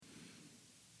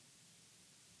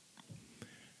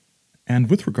And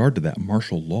with regard to that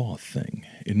martial law thing,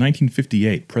 in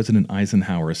 1958, President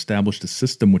Eisenhower established a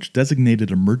system which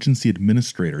designated emergency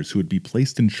administrators who would be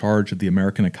placed in charge of the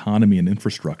American economy and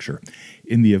infrastructure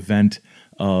in the event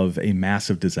of a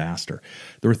massive disaster.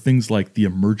 There were things like the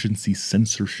Emergency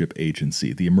Censorship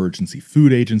Agency, the Emergency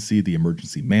Food Agency, the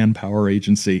Emergency Manpower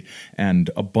Agency, and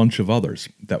a bunch of others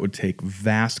that would take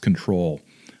vast control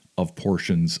of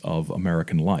portions of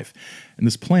American life. And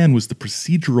this plan was the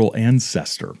procedural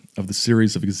ancestor of the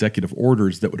series of executive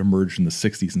orders that would emerge in the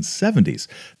 60s and 70s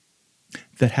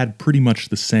that had pretty much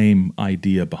the same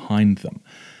idea behind them.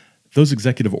 Those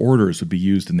executive orders would be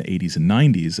used in the 80s and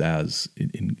 90s as,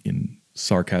 in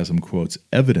sarcasm quotes,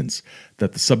 evidence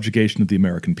that the subjugation of the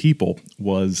American people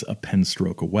was a pen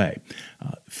stroke away.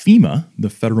 FEMA, the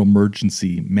Federal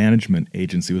Emergency Management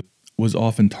Agency, was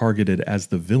often targeted as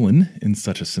the villain in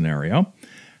such a scenario.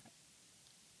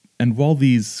 And while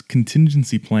these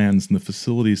contingency plans and the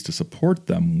facilities to support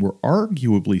them were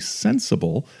arguably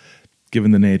sensible, given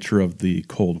the nature of the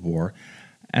Cold War,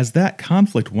 as that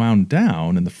conflict wound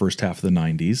down in the first half of the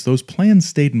 90s, those plans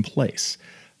stayed in place.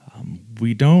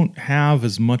 We don't have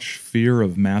as much fear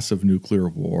of massive nuclear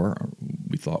war, or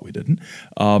we thought we didn't,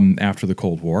 after the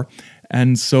Cold War.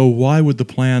 And so why would the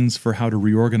plans for how to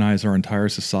reorganize our entire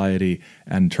society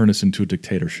and turn us into a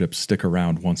dictatorship stick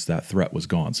around once that threat was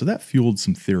gone? So that fueled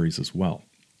some theories as well.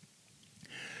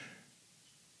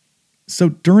 So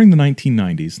during the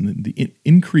 1990s, the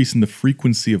increase in the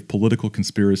frequency of political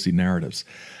conspiracy narratives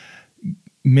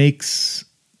makes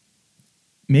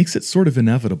it sort of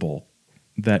inevitable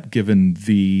that given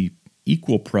the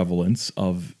equal prevalence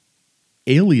of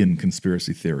alien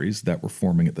conspiracy theories that were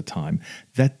forming at the time,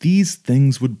 that these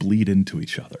things would bleed into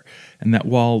each other. And that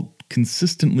while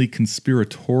consistently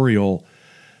conspiratorial,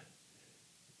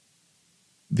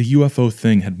 the UFO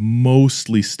thing had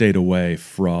mostly stayed away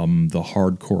from the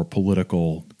hardcore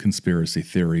political conspiracy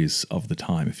theories of the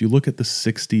time. If you look at the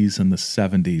 60s and the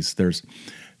 70s,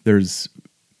 there's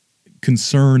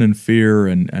concern and fear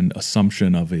and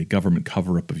assumption of a government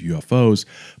cover-up of UFOs,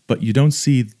 but you don't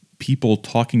see people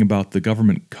talking about the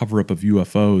government cover-up of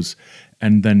UFOs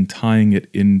and then tying it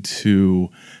into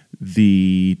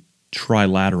the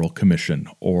Trilateral Commission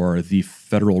or the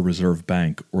Federal Reserve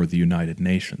Bank or the United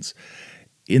Nations.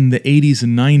 In the 80s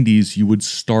and 90s, you would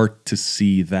start to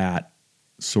see that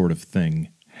sort of thing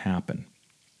happen.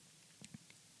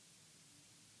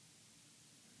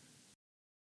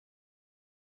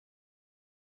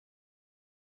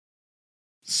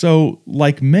 So,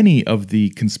 like many of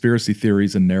the conspiracy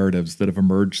theories and narratives that have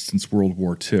emerged since World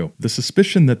War II, the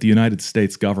suspicion that the United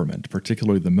States government,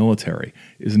 particularly the military,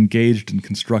 is engaged in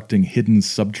constructing hidden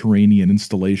subterranean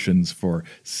installations for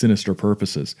sinister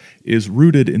purposes is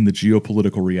rooted in the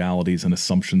geopolitical realities and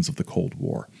assumptions of the Cold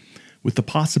War. With the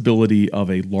possibility of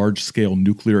a large-scale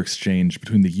nuclear exchange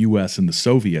between the U.S. and the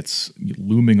Soviets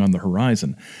looming on the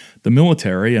horizon, the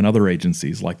military and other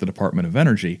agencies like the Department of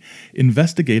Energy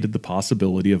investigated the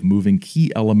possibility of moving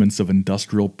key elements of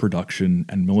industrial production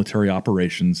and military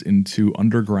operations into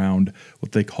underground,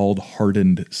 what they called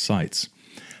hardened sites.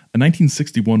 A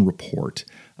 1961 report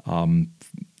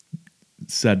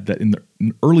said that in the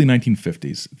early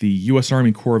 1950s, the U.S.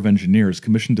 Army Corps of Engineers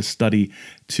commissioned a study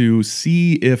to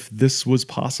see if this was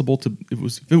possible to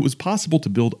if it was possible to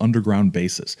build underground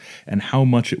bases and how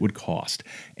much it would cost,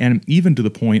 and even to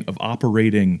the point of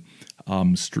operating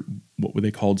what were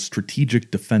they called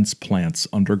strategic defense plants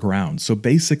underground. So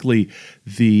basically,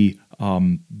 the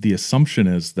assumption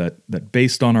is that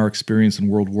based on our experience in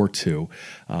World War II,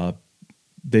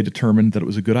 they determined that it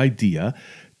was a good idea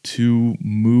to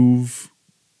move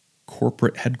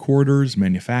corporate headquarters,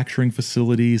 manufacturing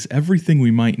facilities, everything we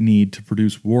might need to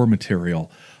produce war material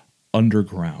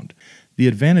underground. The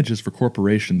advantages for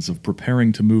corporations of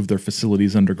preparing to move their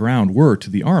facilities underground were, to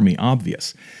the Army,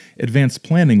 obvious. Advanced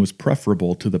planning was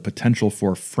preferable to the potential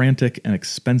for frantic and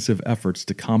expensive efforts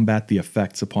to combat the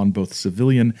effects upon both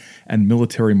civilian and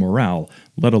military morale,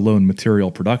 let alone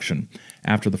material production,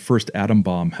 after the first atom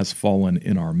bomb has fallen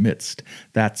in our midst.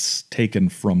 That's taken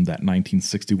from that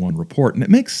 1961 report, and it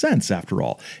makes sense, after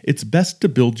all. It's best to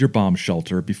build your bomb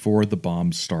shelter before the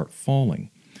bombs start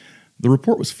falling. The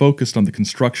report was focused on the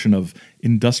construction of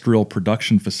industrial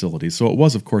production facilities, so it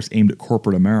was, of course, aimed at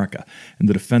corporate America and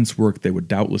the defense work they would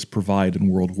doubtless provide in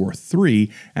World War III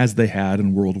as they had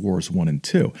in World Wars I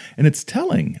and II. And it's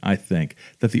telling, I think,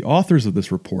 that the authors of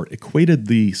this report equated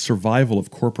the survival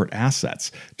of corporate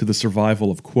assets to the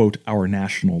survival of, quote, our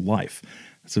national life.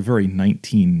 It's a very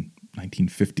 1950s,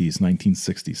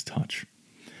 1960s touch.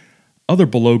 Other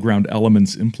below-ground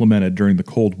elements implemented during the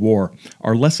Cold War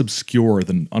are less obscure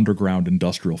than underground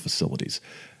industrial facilities.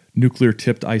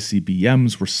 Nuclear-tipped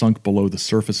ICBMs were sunk below the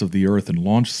surface of the Earth in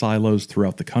launch silos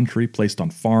throughout the country, placed on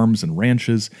farms and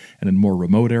ranches and in more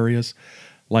remote areas.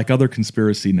 Like other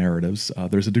conspiracy narratives,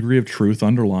 there's a degree of truth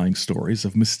underlying stories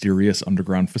of mysterious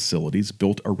underground facilities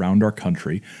built around our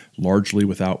country, largely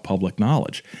without public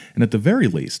knowledge. And at the very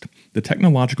least, the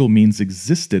technological means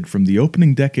existed from the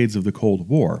opening decades of the Cold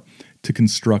War to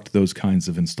construct those kinds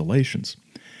of installations.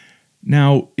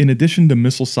 Now, in addition to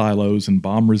missile silos and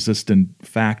bomb-resistant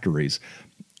factories,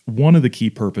 one of the key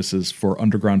purposes for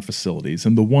underground facilities,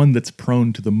 and the one that's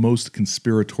prone to the most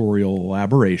conspiratorial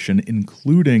elaboration,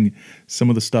 including some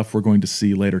of the stuff we're going to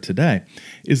see later today,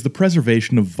 is the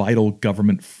preservation of vital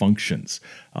government functions,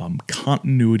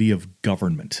 continuity of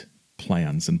government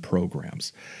plans and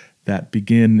programs that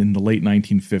begin in the late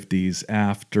 1950s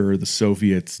after the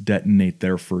Soviets detonate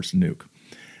their first nuke.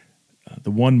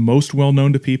 The one most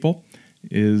well-known to people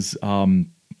is Mount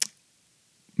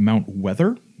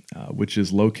Weather, which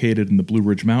is located in the Blue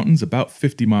Ridge Mountains, about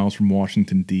 50 miles from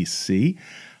Washington, D.C.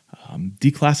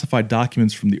 Declassified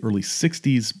documents from the early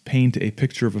 60s paint a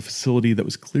picture of a facility that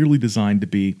was clearly designed to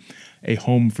be a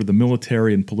home for the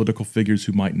military and political figures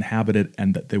who might inhabit it,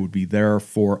 and that they would be there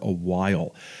for a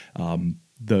while.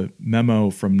 The memo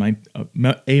from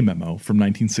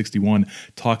 1961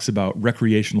 talks about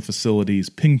recreational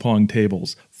facilities, ping pong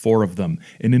tables, 4 of them,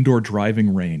 an indoor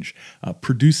driving range,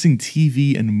 producing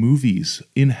TV and movies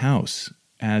in-house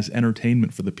as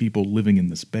entertainment for the people living in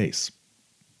this base.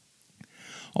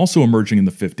 Also emerging in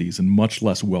the 50s and much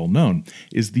less well-known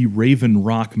is the Raven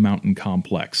Rock Mountain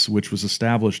Complex, which was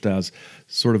established as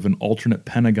sort of an alternate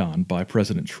Pentagon by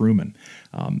President Truman.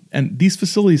 And these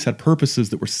facilities had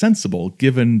purposes that were sensible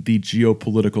given the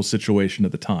geopolitical situation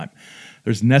at the time.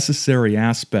 There's necessary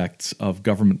aspects of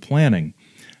government planning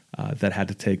that had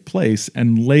to take place,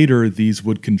 and later these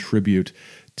would contribute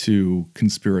to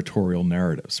conspiratorial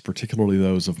narratives, particularly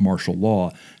those of martial law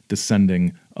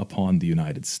descending upon the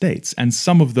United States. And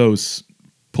some of those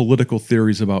political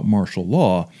theories about martial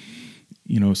law,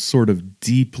 sort of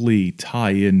deeply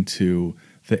tie into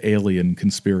the alien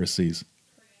conspiracies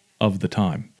of the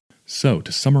time. So,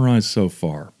 to summarize so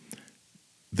far,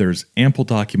 there's ample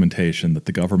documentation that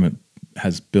the government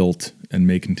has built and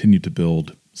may continue to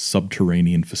build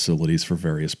subterranean facilities for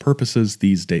various purposes.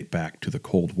 These date back to the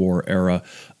Cold War era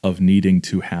of needing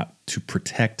to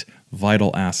protect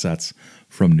vital assets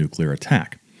from nuclear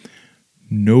attack.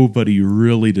 Nobody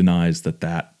really denies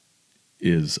that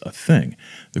is a thing.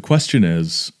 The question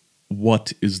is,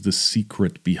 what is the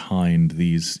secret behind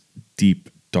these deep,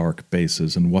 dark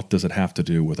bases, and what does it have to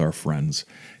do with our friends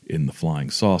in the flying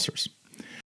saucers?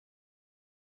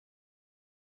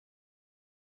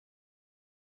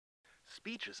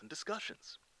 Speeches and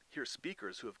discussions. Hear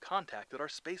speakers who have contacted our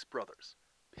space brothers.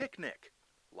 Picnic.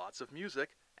 Lots of music,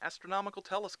 astronomical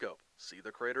telescope, see the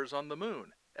craters on the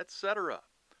moon, etc.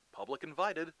 Public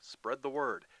invited, spread the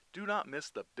word. Do not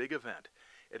miss the big event.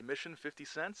 Admission 50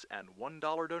 cents and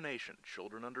 $1 donation.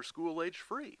 Children under school age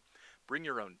free. Bring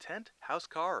your own tent, house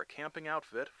car, or camping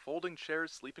outfit, folding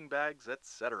chairs, sleeping bags,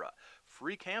 etc.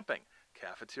 Free camping.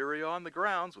 Cafeteria on the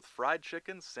grounds with fried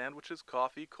chicken, sandwiches,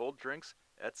 coffee, cold drinks,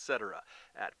 etc.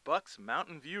 At Buck's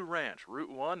Mountain View Ranch,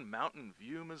 Route 1, Mountain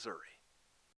View, Missouri.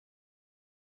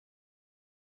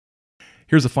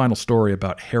 Here's a final story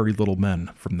about hairy little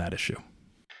men from that issue.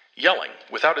 Yelling,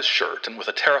 without his shirt and with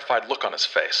a terrified look on his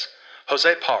face,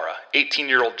 Jose Parra,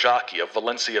 18-year-old jockey of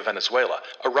Valencia, Venezuela,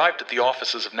 arrived at the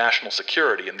offices of National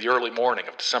Security in the early morning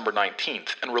of December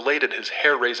 19th and related his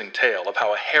hair-raising tale of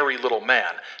how a hairy little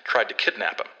man tried to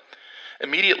kidnap him.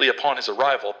 Immediately upon his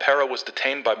arrival, Parra was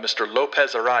detained by Mr.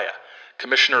 Lopez Araya,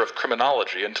 Commissioner of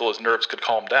Criminology, until his nerves could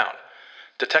calm down.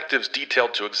 Detectives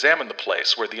detailed to examine the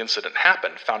place where the incident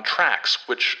happened found tracks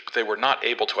which they were not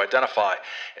able to identify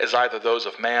as either those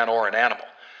of man or an animal.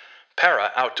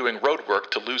 Parra, out doing road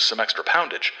work to lose some extra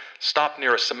poundage, stopped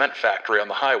near a cement factory on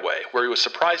the highway, where he was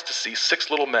surprised to see 6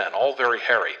 little men, all very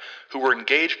hairy, who were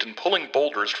engaged in pulling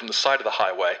boulders from the side of the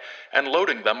highway and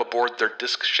loading them aboard their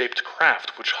disc-shaped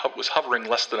craft, which was hovering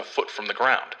less than a foot from the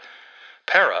ground.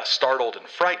 Parra, startled and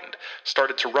frightened,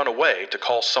 started to run away to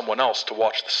call someone else to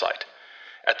watch the sight.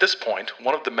 At this point,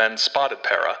 one of the men spotted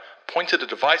Parra, pointed a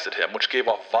device at him which gave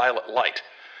off violet light.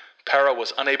 Parra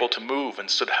was unable to move and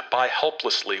stood by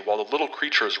helplessly while the little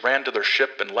creatures ran to their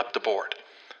ship and leapt aboard.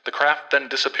 The craft then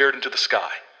disappeared into the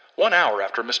sky. 1 hour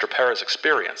after Mr. Parra's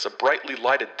experience, a brightly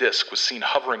lighted disc was seen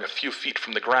hovering a few feet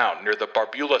from the ground near the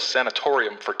Barbula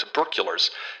Sanatorium for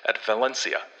Tuberculars at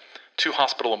Valencia. 2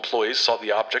 hospital employees saw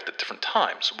the object at different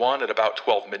times, one at about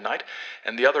 12 midnight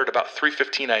and the other at about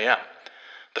 3:15 a.m.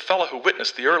 The fellow who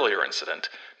witnessed the earlier incident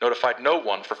notified no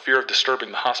one for fear of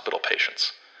disturbing the hospital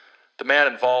patients. The man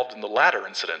involved in the latter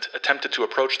incident attempted to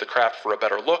approach the craft for a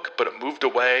better look, but it moved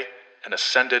away and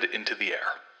ascended into the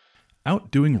air. Out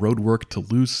doing road work to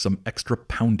lose some extra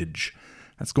poundage.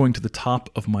 That's going to the top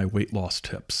of my weight loss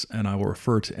tips, and I will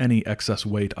refer to any excess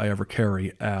weight I ever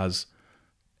carry as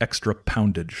extra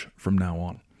poundage from now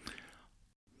on.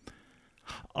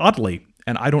 Oddly,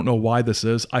 and I don't know why this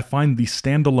is, I find the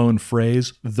standalone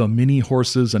phrase, the mini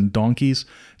horses and donkeys,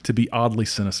 to be oddly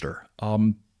sinister.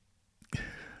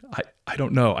 I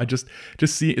don't know. I just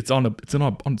see it's on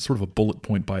sort of a bullet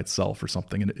point by itself or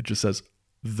something, and it just says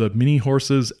the mini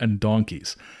horses and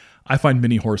donkeys. I find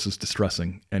mini horses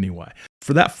distressing anyway.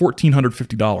 For that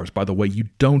 $1,450, by the way, you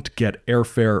don't get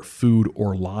airfare, food,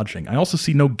 or lodging. I also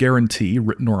see no guarantee,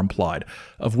 written or implied,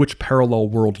 of which parallel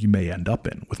world you may end up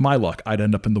in. With my luck, I'd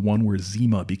end up in the one where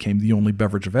Zima became the only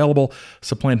beverage available,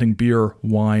 supplanting beer,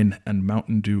 wine, and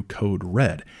Mountain Dew Code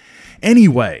Red.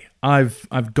 Anyway,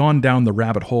 I've gone down the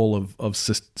rabbit hole of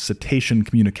cetacean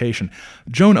communication.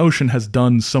 Joan Ocean has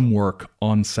done some work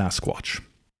on Sasquatch.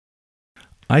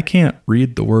 I can't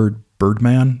read the word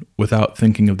Birdman without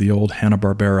thinking of the old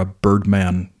Hanna-Barbera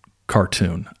Birdman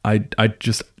cartoon.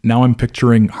 Now I'm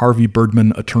picturing Harvey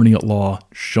Birdman, attorney at law,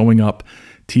 showing up,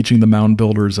 teaching the mound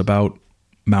builders about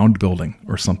mound building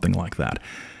or something like that.